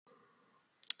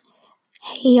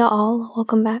Hey y'all,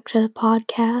 welcome back to the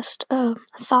podcast,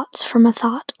 Thoughts from a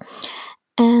Thought.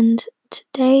 And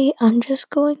today I'm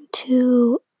just going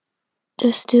to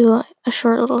do a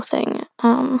short little thing.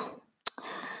 I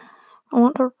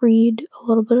want to read a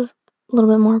little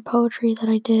bit more poetry that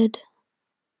I did.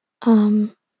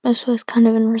 This was kind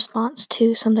of in response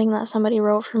to something that somebody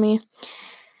wrote for me.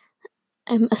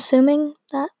 I'm assuming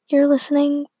that you're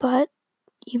listening, but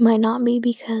you might not be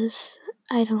because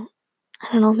I don't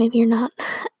know, maybe you're not.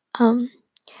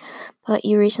 But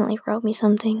you recently wrote me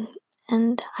something,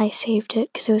 and I saved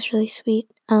it because it was really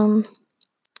sweet. And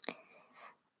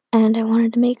I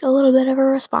wanted to make a little bit of a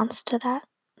response to that.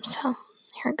 So,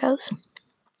 here it goes.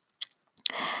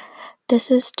 This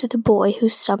is to the boy who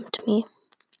stumped me.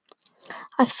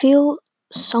 I feel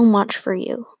so much for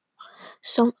you.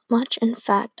 So much, in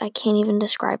fact, I can't even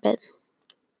describe it.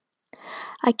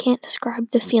 I can't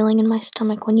describe the feeling in my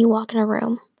stomach when you walk in a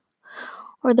room,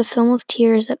 or the film of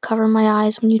tears that cover my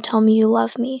eyes when you tell me you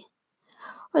love me,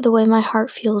 or the way my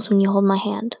heart feels when you hold my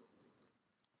hand.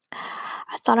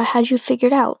 I thought I had you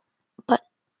figured out, but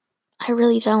I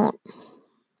really don't.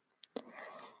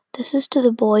 This is to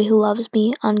the boy who loves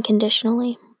me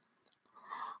unconditionally.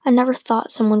 I never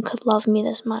thought someone could love me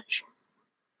this much.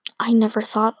 I never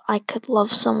thought I could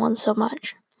love someone so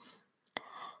much.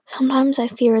 Sometimes I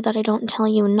fear that I don't tell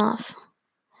you enough.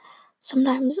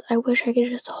 Sometimes I wish I could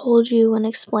just hold you and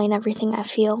explain everything I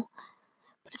feel,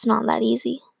 but it's not that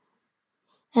easy.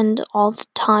 And all the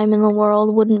time in the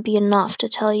world wouldn't be enough to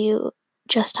tell you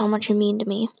just how much you mean to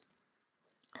me.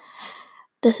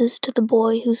 This is to the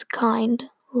boy who's kind,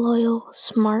 loyal,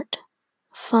 smart,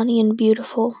 funny, and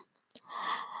beautiful.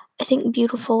 I think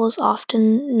beautiful is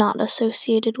often not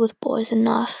associated with boys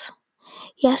enough.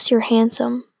 Yes, you're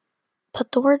handsome,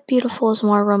 but the word beautiful is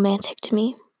more romantic to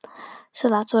me, so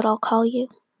that's what I'll call you.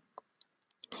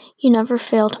 You never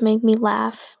fail to make me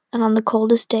laugh, and on the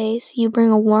coldest days, you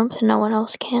bring a warmth no one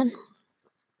else can.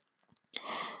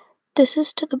 This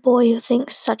is to the boy who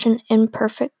thinks such an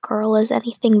imperfect girl is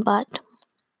anything but.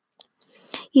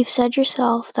 You've said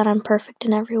yourself that I'm perfect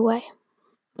in every way,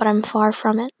 but I'm far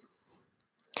from it.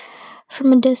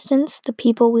 From a distance, the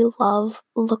people we love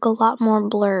look a lot more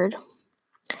blurred.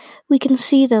 We can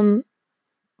see them,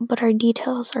 but our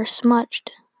details are smudged.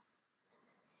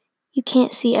 You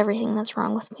can't see everything that's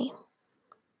wrong with me.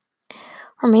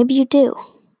 Or maybe you do.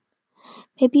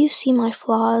 Maybe you see my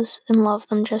flaws and love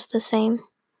them just the same.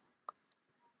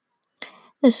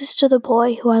 This is to the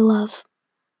boy who I love.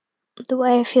 The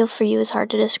way I feel for you is hard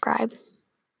to describe.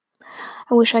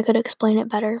 I wish I could explain it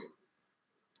better.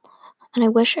 And I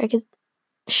wish I could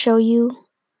show you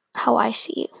how I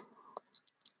see you.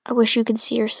 I wish you could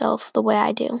see yourself the way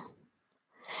I do.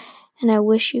 And I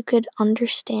wish you could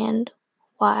understand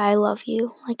why I love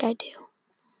you like I do.